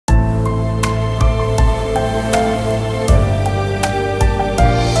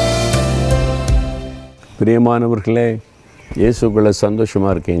பிரியமானவர்களே, இயேசுக்குள்ளே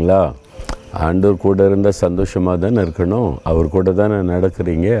சந்தோஷமாக இருக்கீங்களா? ஆண்டவர் கூட இருந்தால் சந்தோஷமாக தானே இருக்கணும். அவர் கூட தானே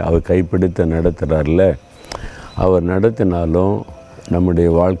நடக்கிறீங்க. அவர் கைப்பிடித்து நடத்துகிறார்ல. அவர் நடத்தினாலும்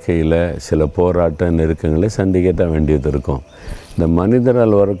நம்முடைய வாழ்க்கையில் சில போராட்ட நெருக்கங்களை சந்திக்க தான் வேண்டியது இருக்கும். இந்த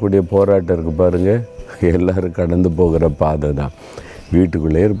மனிதரால் வரக்கூடிய போராட்டம் இருக்குது பாருங்கள், எல்லோரும் கடந்து போகிற பாதை தான்.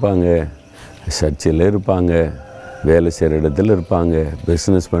 வீட்டுக்குள்ளே இருப்பாங்க, சர்ச்சில் இருப்பாங்க, வேலை செய்கிற இடத்துல இருப்பாங்க,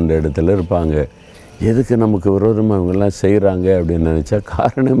 பிஸ்னஸ் பண்ணுற இடத்துல இருப்பாங்க. எதுக்கு நமக்கு விரோதமாக இவங்கெல்லாம் செய்கிறாங்க அப்படின்னு நினச்சா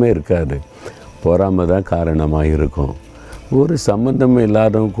காரணமே இருக்காது. பொறாமை தான் காரணமாக இருக்கும். ஒரு சம்மந்தம்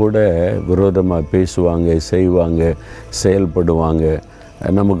இல்லாதவங்க கூட விரோதமாக பேசுவாங்க, செய்வாங்க, செயல்படுவாங்க.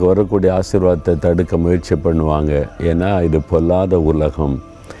 நமக்கு வரக்கூடிய ஆசீர்வாதத்தை தடுக்க முயற்சி பண்ணுவாங்க. ஏன்னா இது பொல்லாத உலகம்.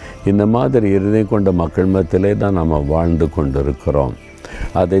 இந்த மாதிரி இருதயம் கொண்ட மக்கள் மத்தியிலே தான் நம்ம வாழ்ந்து கொண்டு இருக்கிறோம்.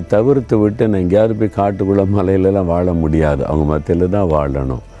 அதை தவிர்த்து விட்டு நான் எங்கேயாவது போய் காட்டுக்குள்ள மலையிலலாம் வாழ முடியாது. அவங்க மத்தியில் தான்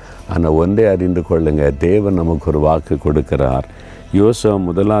வாழணும். ஆனால் ஒன்றே அறிந்து கொள்ளுங்க, தேவன் நமக்கு ஒரு வாக்கு கொடுக்கிறார். யோசுவா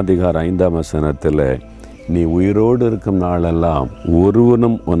 1:5 நீ உயிரோடு இருக்கும் நாளெல்லாம்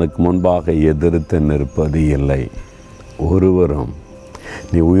ஒருவனும் உனக்கு முன்பாக எதிர்த்து நிற்பது இல்லை. ஒருவரும்.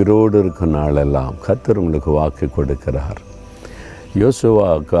 நீ உயிரோடு இருக்கும் நாளெல்லாம் கர்த்தர் உங்களுக்கு வாக்கு கொடுக்கிறார்.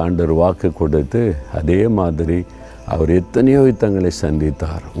 யோசுவாவுக்கு ஆண்டவர் வாக்கு கொடுத்து அதே மாதிரி அவர் எத்தனையோ யுத்தங்களை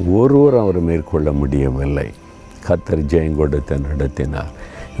சந்தித்தார். ஒருவரும் அவர் மேற்கொள்ள முடியவில்லை. கர்த்தர் ஜெயம் கொடுத்து நடத்தினார்.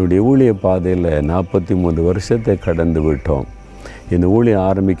 என்னுடைய ஊழிய பாதையில் 43 வருஷத்தை கடந்து விட்டோம். இந்த ஊழியம்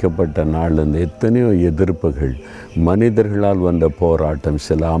ஆரம்பிக்கப்பட்ட நாள்லேருந்து எத்தனையோ எதிர்ப்புகள், மனிதர்களால் வந்த போராட்டம்,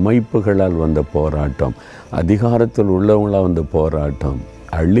 சில அமைப்புகளால் வந்த போராட்டம், அதிகாரத்தில் உள்ளவங்களால் வந்த போராட்டம்,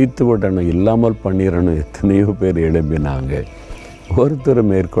 அழித்து விடணும், இல்லாமல் பண்ணிடணும், எத்தனையோ பேர் எழும்பினாங்க. ஒருத்தர்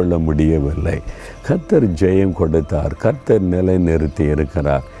மேற்கொள்ள முடியவில்லை. கர்த்தர் ஜெயம் கொடுத்தார். கர்த்தர் நிலை நிறுத்தி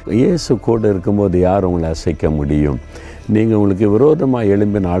இருக்கிறார். இயேசு கூட இருக்கும்போது யார் உங்களை அசைக்க முடியும்? நீங்கள் உங்களுக்கு விரோதமாக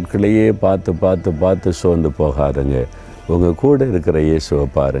எழும்பின ஆட்களையே பார்த்து சோர்ந்து போகாதுங்க. உங்கள் கூட இருக்கிற இயேசுவை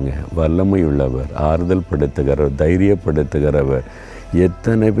பாருங்கள். வல்லமை உள்ளவர், ஆறுதல் படுத்துகிறவர், தைரியப்படுத்துகிறவர்.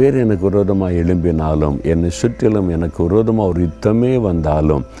 எத்தனை பேர் எனக்கு விரோதமாக எழும்பினாலும், என்னை சுற்றிலும் எனக்கு விரோதமாக ஒரு யுத்தமே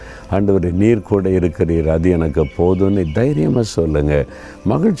வந்தாலும், ஆண்டவர் நீர் கூட இருக்கிறீர், அது எனக்கு போதும்னு தைரியமாக சொல்லுங்கள்.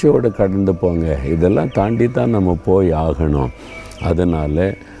 மகிழ்ச்சியோடு கடந்து போங்க. இதெல்லாம் தாண்டி தான் நம்ம போய் ஆகணும். அதனால்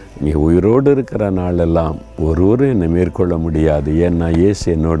நீ உயிரோடு இருக்கிற நாளெல்லாம் ஒருவரும் என்னை மேற்கொள்ள முடியாது. ஏன்னா இயேசு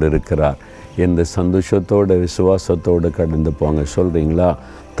என்னோடு இருக்கிறார். எந்த சந்தோஷத்தோடு விசுவாசத்தோடு கடந்து போங்க. சொல்கிறீங்களா?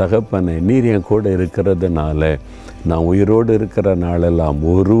 தகப்பனே, நீர் என் கூட இருக்கிறதுனால நான் உயிரோடு இருக்கிற நாளெல்லாம்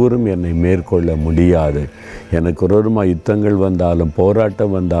ஒருவரும் என்னை மேற்கொள்ள முடியாது. எனக்கு விரோதமாக யுத்தங்கள் வந்தாலும்,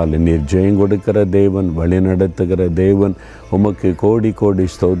 போராட்டம் வந்தாலும், நீர் ஜெயம் கொடுக்கிற தேவன், வழி நடத்துகிற தேவன். உமக்கு கோடி கோடி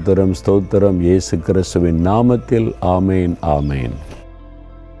ஸ்தோத்திரம், ஸ்தோத்திரம். இயேசு கிறிஸ்துவின் நாமத்தில் ஆமேன், ஆமேன்.